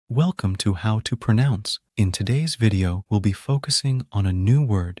Welcome to How to Pronounce. In today's video, we'll be focusing on a new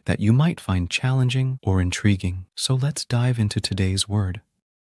word that you might find challenging or intriguing. So let's dive into today's word.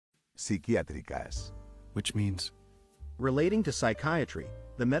 Psiquiátricas. Which means relating to psychiatry,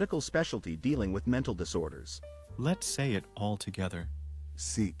 the medical specialty dealing with mental disorders. let's say it all together.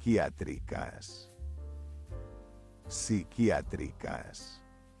 Psiquiátricas. Psiquiátricas.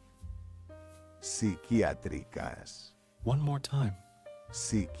 Psiquiátricas. One more time.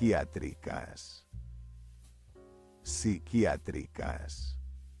 Psiquiátricas. Psiquiátricas.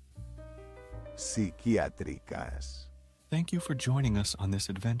 Psiquiátricas. Thank you for joining us on this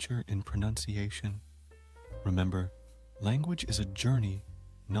adventure in pronunciation. Remember, language is a journey,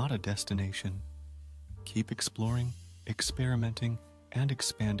 not a destination. Keep exploring, experimenting, and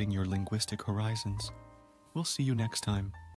expanding your linguistic horizons. We'll see you next time.